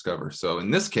learn and discover. So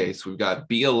in this case, we've got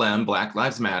BLM, Black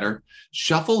Lives Matter,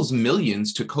 shuffles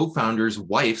millions to co-founder's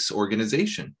wife's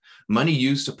organization. Money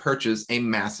used to purchase a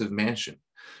massive mansion.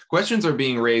 Questions are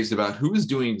being raised about who is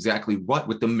doing exactly what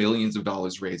with the millions of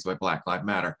dollars raised by Black Lives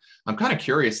Matter. I'm kind of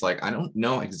curious, I don't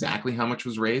know exactly how much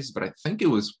was raised, but I think it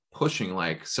was pushing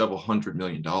several $100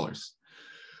 million. A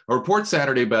report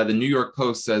Saturday by the New York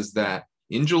Post says that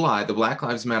in July, the Black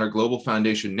Lives Matter Global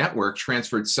Foundation Network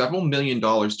transferred several $million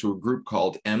to a group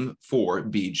called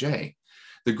M4BJ.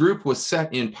 The group was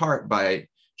set in part by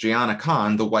Jayana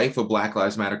Khan, the wife of Black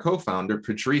Lives Matter co-founder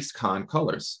Patrice Khan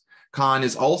Cullors. Khan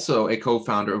is also a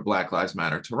co-founder of Black Lives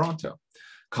Matter Toronto.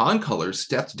 Khan Cullors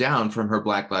stepped down from her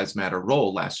Black Lives Matter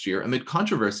role last year amid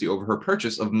controversy over her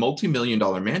purchase of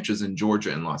multi-million-dollar mansions in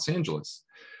Georgia and Los Angeles.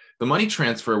 The money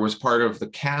transfer was part of the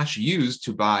cash used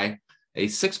to buy a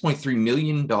 $6.3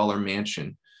 million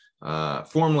mansion,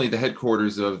 formerly the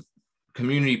headquarters of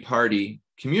Community Party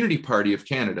of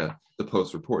Canada, the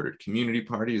Post reported. Community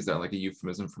Party, is that like a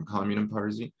euphemism from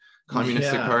Communistic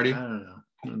Party? I don't know.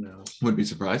 Who knows? Would be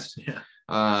surprised. Yeah.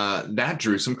 That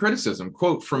drew some criticism.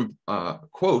 Quote,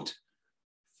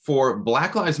 for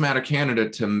Black Lives Matter Canada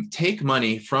to take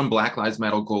money from Black Lives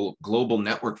Matter Global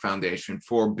Network Foundation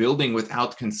for building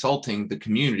without consulting the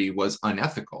community was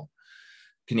unethical.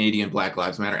 Canadian Black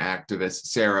Lives Matter activists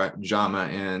Sarah Jama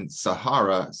and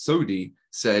Sahara Sodi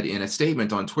said in a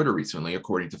statement on Twitter recently,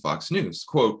 according to Fox News,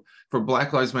 quote, for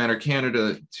Black Lives Matter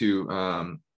Canada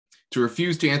to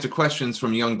refuse to answer questions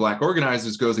from young Black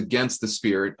organizers goes against the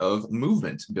spirit of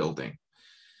movement building.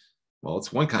 Well,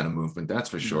 it's one kind of movement, that's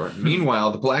for sure.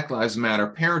 Meanwhile, the Black Lives Matter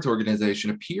parent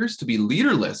organization appears to be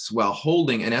leaderless while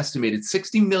holding an estimated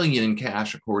 $60 million in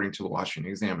cash, according to the Washington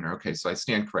Examiner. Okay, so I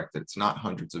stand corrected. It's not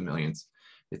hundreds of millions.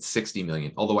 It's 60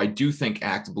 million. Although I do think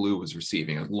Act Blue was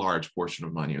receiving a large portion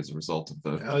of money as a result of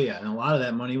the... Oh, yeah. And a lot of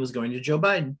that money was going to Joe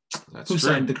Biden, who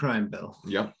signed the crime bill.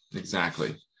 Yep,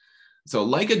 exactly. So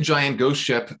like a giant ghost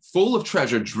ship full of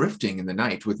treasure drifting in the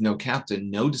night with no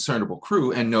captain, no discernible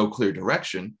crew, and no clear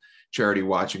direction, Charity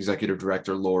Watch Executive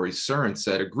Director Lori Surin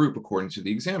said a group, according to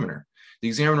the Examiner. The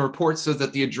Examiner report says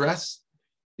that the address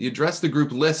the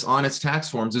group lists on its tax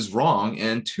forms is wrong,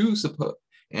 and two supposed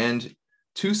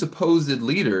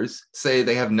leaders say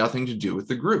they have nothing to do with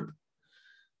the group.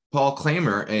 Paul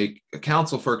Klamer, a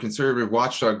counsel for a conservative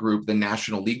watchdog group, the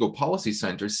National Legal Policy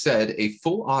Center, said a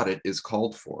full audit is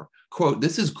called for. Quote,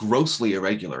 this is grossly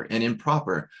irregular and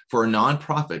improper for a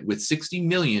nonprofit with 60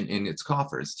 million in its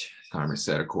coffers, Klamer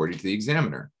said, according to the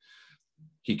Examiner.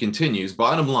 He continues,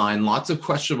 bottom line, lots of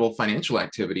questionable financial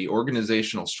activity,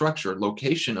 organizational structure,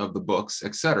 location of the books,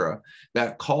 etc.,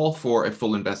 that call for a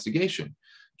full investigation.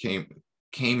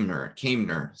 Kamner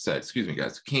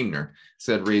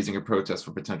said, raising a protest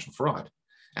for potential fraud.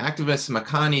 Activists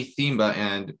Makani Thimba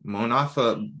and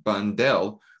Monafa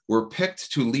Bandel were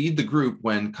picked to lead the group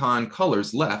when Khan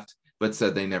Cullors left, but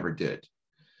said they never did.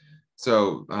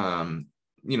 So,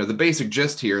 the basic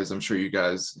gist here, as I'm sure you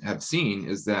guys have seen,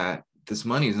 is that this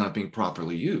money is not being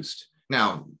properly used.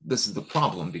 Now, this is the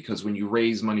problem, because when you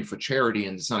raise money for charity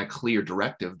and it's not a clear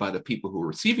directive by the people who are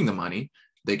receiving the money,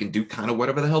 they can do kind of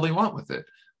whatever the hell they want with it.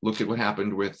 Look at what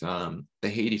happened with the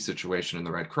Haiti situation in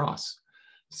the Red Cross.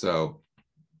 So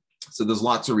there's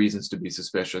lots of reasons to be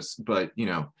suspicious, but,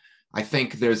 I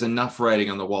think there's enough writing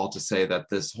on the wall to say that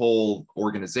this whole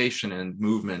organization and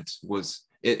movement was,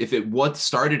 if it was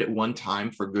started at one time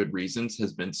for good reasons,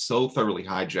 has been so thoroughly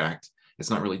hijacked, it's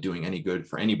not really doing any good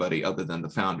for anybody other than the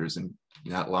founders and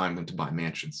not allowing them to buy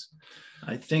mansions.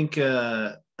 I think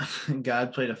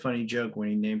God played a funny joke when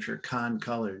he named her Khan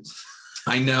Cullors.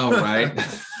 I know, right?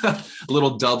 A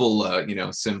little double,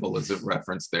 symbolism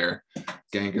reference there.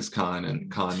 Genghis Khan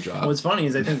and Khan job. What's funny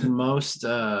is I think most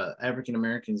African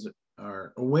Americans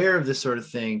are aware of this sort of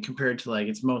thing compared to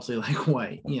it's mostly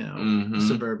white,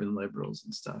 suburban liberals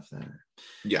and stuff there.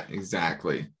 Yeah,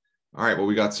 exactly. All right, well,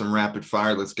 we got some rapid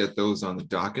fire. Let's get those on the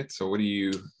docket. So what do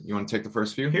you want to take the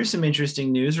first few? Here's some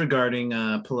interesting news regarding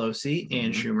Pelosi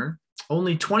and Schumer.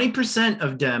 Only 20%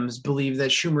 of Dems believe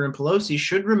that Schumer and Pelosi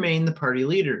should remain the party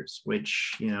leaders,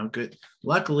 which, good.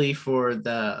 Luckily for the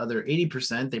other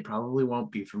 80%, they probably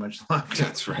won't be for much longer.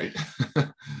 That's right.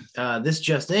 This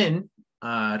just in,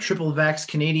 triple vax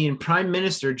Canadian Prime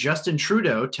Minister Justin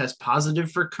Trudeau tests positive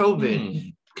for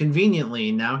COVID.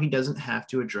 Conveniently, now he doesn't have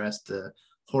to address the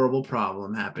horrible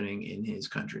problem happening in his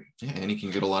country. Yeah, and he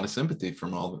can get a lot of sympathy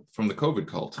from the COVID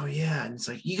cult. Oh yeah, and it's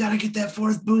like, you got to get that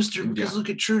fourth booster because look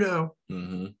at Trudeau.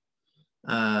 Alan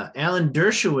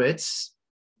Dershowitz,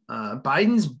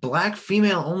 Biden's black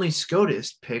female only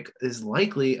SCOTUS pick is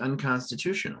likely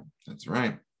unconstitutional. That's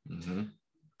right.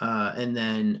 And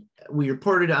then we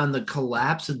reported on the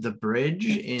collapse of the bridge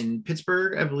in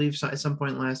Pittsburgh, I believe, at some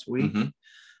point last week.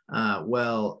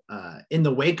 In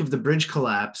the wake of the bridge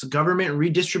collapse, government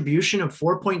redistribution of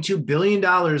 $4.2 billion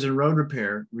in road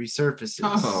repair resurfaces.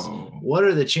 Oh. What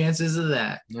are the chances of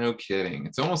that? No kidding.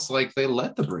 It's almost like they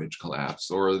let the bridge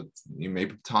collapse, or you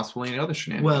maybe possibly any other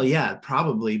shenanigans. Well, yeah,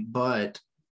 probably. But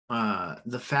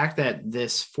the fact that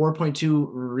this 4.2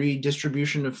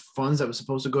 redistribution of funds that was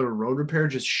supposed to go to road repair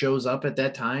just shows up at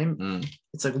that time.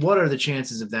 It's like, what are the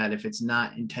chances of that if it's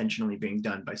not intentionally being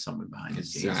done by someone behind the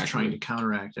scenes trying to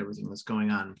counteract everything that's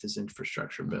going on with this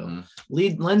infrastructure bill?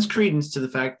 Lends credence to the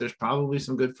fact there's probably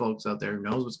some good folks out there who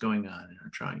knows what's going on and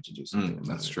are trying to do something about it.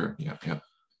 That's true. Yeah.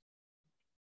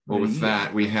 Well, with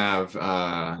that, we have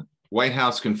White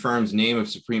House confirms name of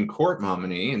Supreme Court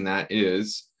nominee, and that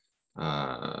is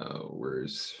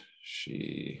where's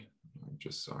she? I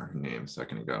just saw her name a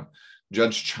second ago.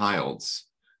 Judge Childs,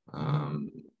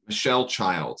 Michelle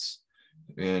Childs,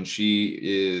 and she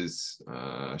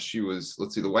was.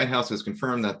 Let's see. The White House has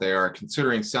confirmed that they are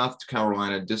considering South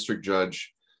Carolina District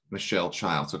Judge Michelle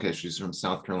Childs. Okay, she's from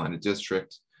South Carolina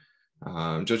District.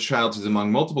 Judge Childs is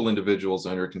among multiple individuals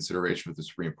under consideration with the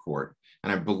Supreme Court,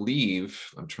 and I believe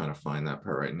I'm trying to find that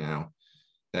part right now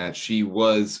that she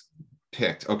was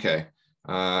picked. Okay.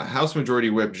 House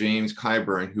Majority Whip James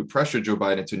Clyburn, who pressured Joe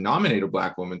Biden to nominate a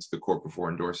black woman to the court before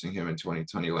endorsing him in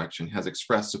 2020 election, has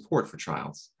expressed support for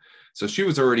Childs. So she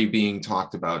was already being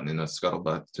talked about in a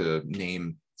scuttlebutt to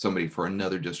name somebody for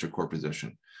another district court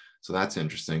position. So that's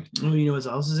interesting. Well, you know what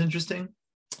else is interesting?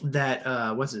 That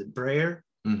Breyer?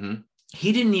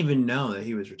 He didn't even know that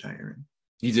he was retiring.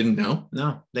 You didn't know?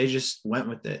 No, they just went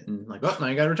with it and like, oh, now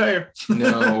you got to retire.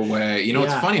 No way. You know,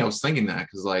 It's funny. I was thinking that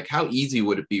because like, how easy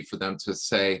would it be for them to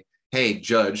say, hey,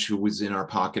 judge who was in our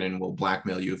pocket and will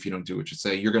blackmail you if you don't do what you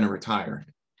say, you're going to retire.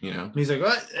 He's like,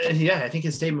 what? Yeah, I think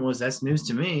his statement was, that's news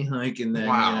to me. Like, and then,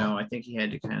 I think he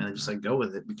had to kind of just like go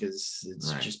with it because it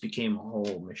just became a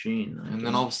whole machine. Like, and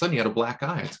then all of a sudden he had a black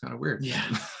eye. It's kind of weird. Yeah.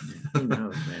 Who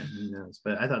knows, man? Who knows?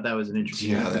 But I thought that was an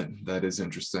interesting that is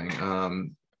interesting.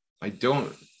 I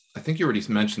think you already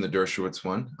mentioned the Dershowitz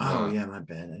one. Oh, yeah, my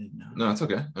bad. I didn't know. No, it's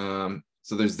okay.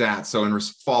 So there's that. So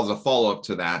as a follow-up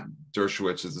to that,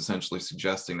 Dershowitz is essentially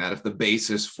suggesting that if the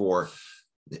basis for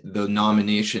the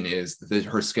nomination is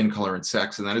her skin color and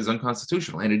sex, and that is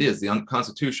unconstitutional, and it is. The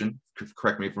Constitution,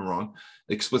 correct me if I'm wrong,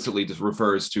 explicitly just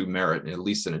refers to merit, at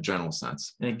least in a general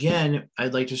sense. And again,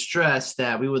 I'd like to stress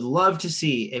that we would love to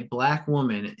see a black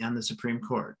woman on the Supreme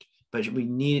Court. But we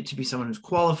need it to be someone who's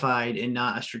qualified and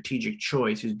not a strategic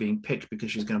choice who's being picked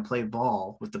because she's going to play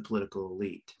ball with the political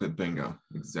elite. Bingo.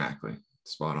 Exactly.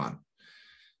 Spot on.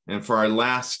 And for our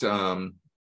last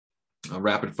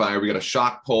rapid fire, we got a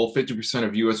shock poll. 50%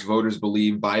 of U.S. voters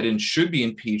believe Biden should be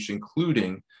impeached,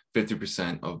 including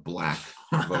 50% of black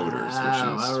voters, which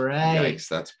is all right. Yikes.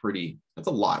 That's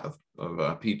a lot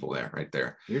of people there, right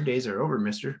there. Your days are over,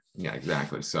 mister. Yeah,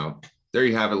 exactly. So there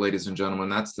you have it, ladies and gentlemen.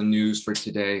 That's the news for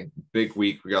today. Big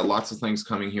week. We got lots of things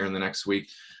coming here in the next week.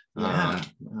 We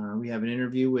have an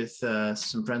interview with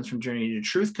some friends from Journey to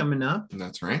Truth coming up.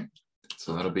 That's right.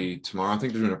 So that'll be tomorrow. I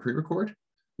think they're doing a pre-record.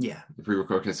 Yeah. The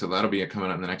pre-record. Okay, so that'll be coming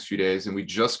up in the next few days. And we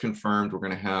just confirmed we're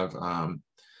going to have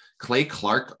Clay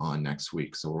Clark on next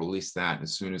week. So we'll release that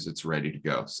as soon as it's ready to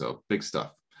go. So big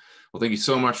stuff. Well, thank you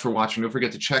so much for watching. Don't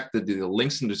forget to check the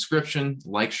links in the description,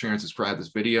 like, share, and subscribe this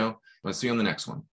video. I'll see you on the next one.